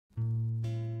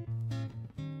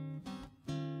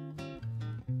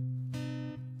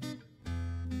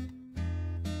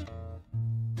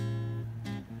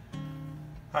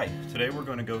Hi, today we're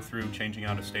going to go through changing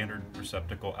out a standard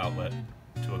receptacle outlet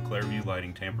to a ClareVue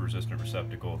Lighting tamper-resistant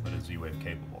receptacle that is Z-Wave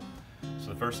capable.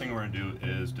 So the first thing we're going to do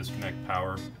is disconnect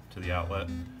power to the outlet.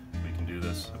 We can do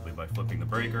this simply by flipping the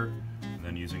breaker and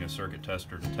then using a circuit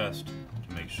tester to test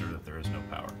to make sure that there is no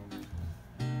power.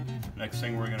 Next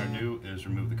thing we're going to do is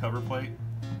remove the cover plate.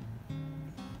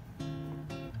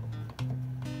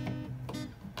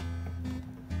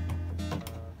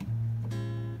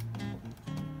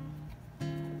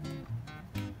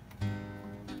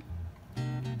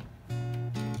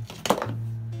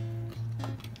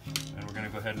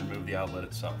 Go ahead and remove the outlet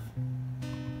itself.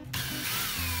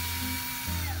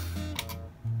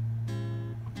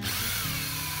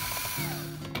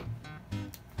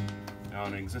 Now,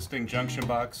 in an existing junction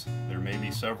box, there may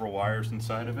be several wires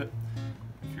inside of it.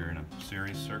 If you're in a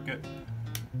series circuit,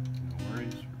 no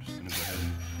worries. We're just going to go ahead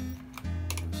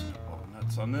and loosen up all the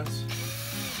nuts on this.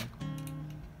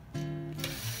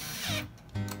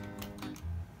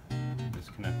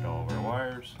 Disconnect all of our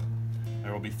wires.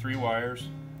 There will be 3 wires.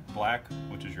 Black,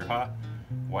 which is your hot,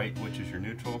 white, which is your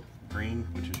neutral, green,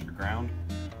 which is your ground.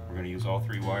 We're going to use all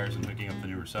 3 wires in hooking up the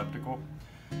new receptacle.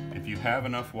 If you have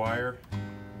enough wire,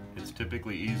 it's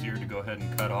typically easier to go ahead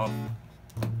and cut off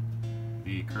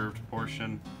the curved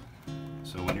portion,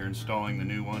 so when you're installing the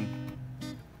new one,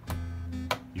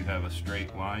 you have a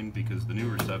straight line, because the new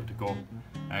receptacle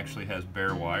actually has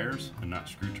bare wires and not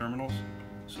screw terminals,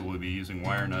 so we'll be using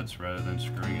wire nuts rather than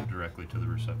screwing it directly to the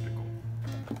receptacle.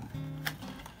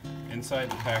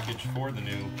 Inside the package for the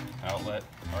new outlet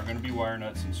are going to be wire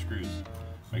nuts and screws.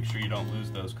 Make sure you don't lose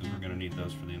those, because we're going to need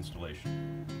those for the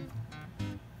installation.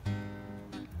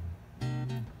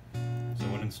 So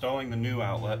when installing the new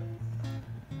outlet,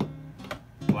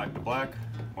 black to black,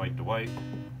 white to white,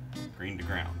 green to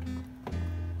ground.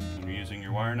 When you're using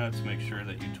your wire nuts, make sure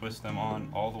that you twist them on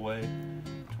all the way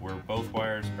to where both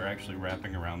wires are actually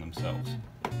wrapping around themselves.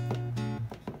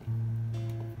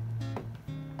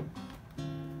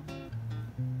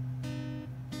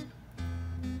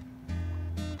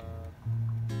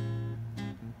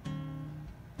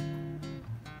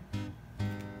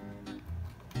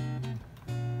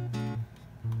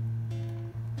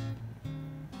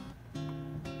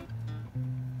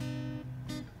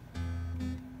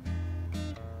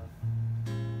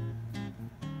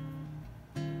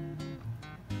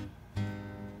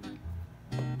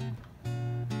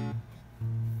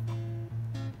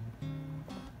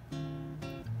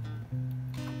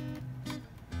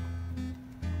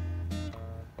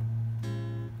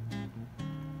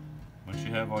 Once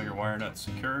you have all your wire nuts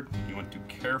secured, you want to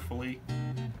carefully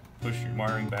push your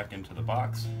wiring back into the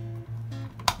box.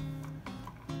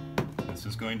 This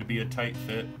is going to be a tight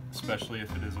fit, especially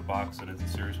if it is a box that is in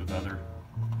series with other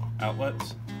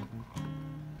outlets.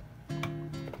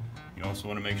 You also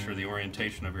want to make sure the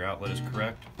orientation of your outlet is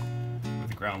correct, with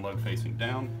the ground lug facing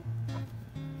down.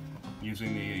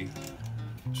 Using the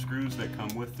screws that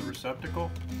come with the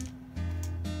receptacle,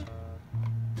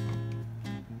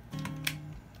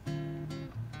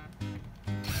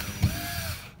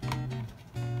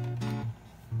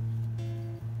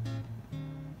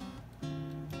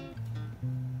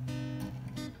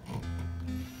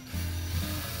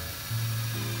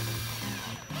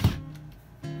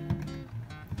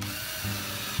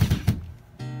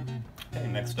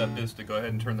 next step is to go ahead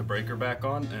and turn the breaker back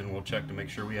on, and we'll check to make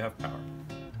sure we have power.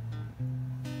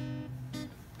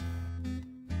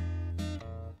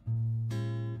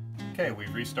 Okay,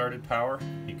 we've restarted power.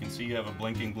 You can see you have a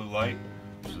blinking blue light,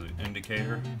 which is an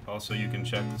indicator. Also, you can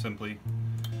check simply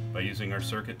by using our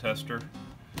circuit tester.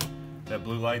 That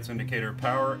blue light's indicator of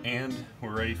power, and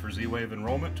we're ready for Z-Wave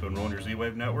enrollment. To enroll in your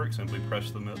Z-Wave network, simply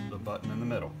press the button in the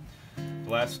middle. The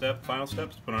last step, final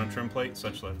step, is put on a trim plate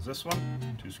such as this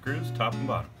one, 2 screws, top and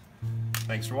bottom.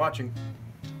 Thanks for watching.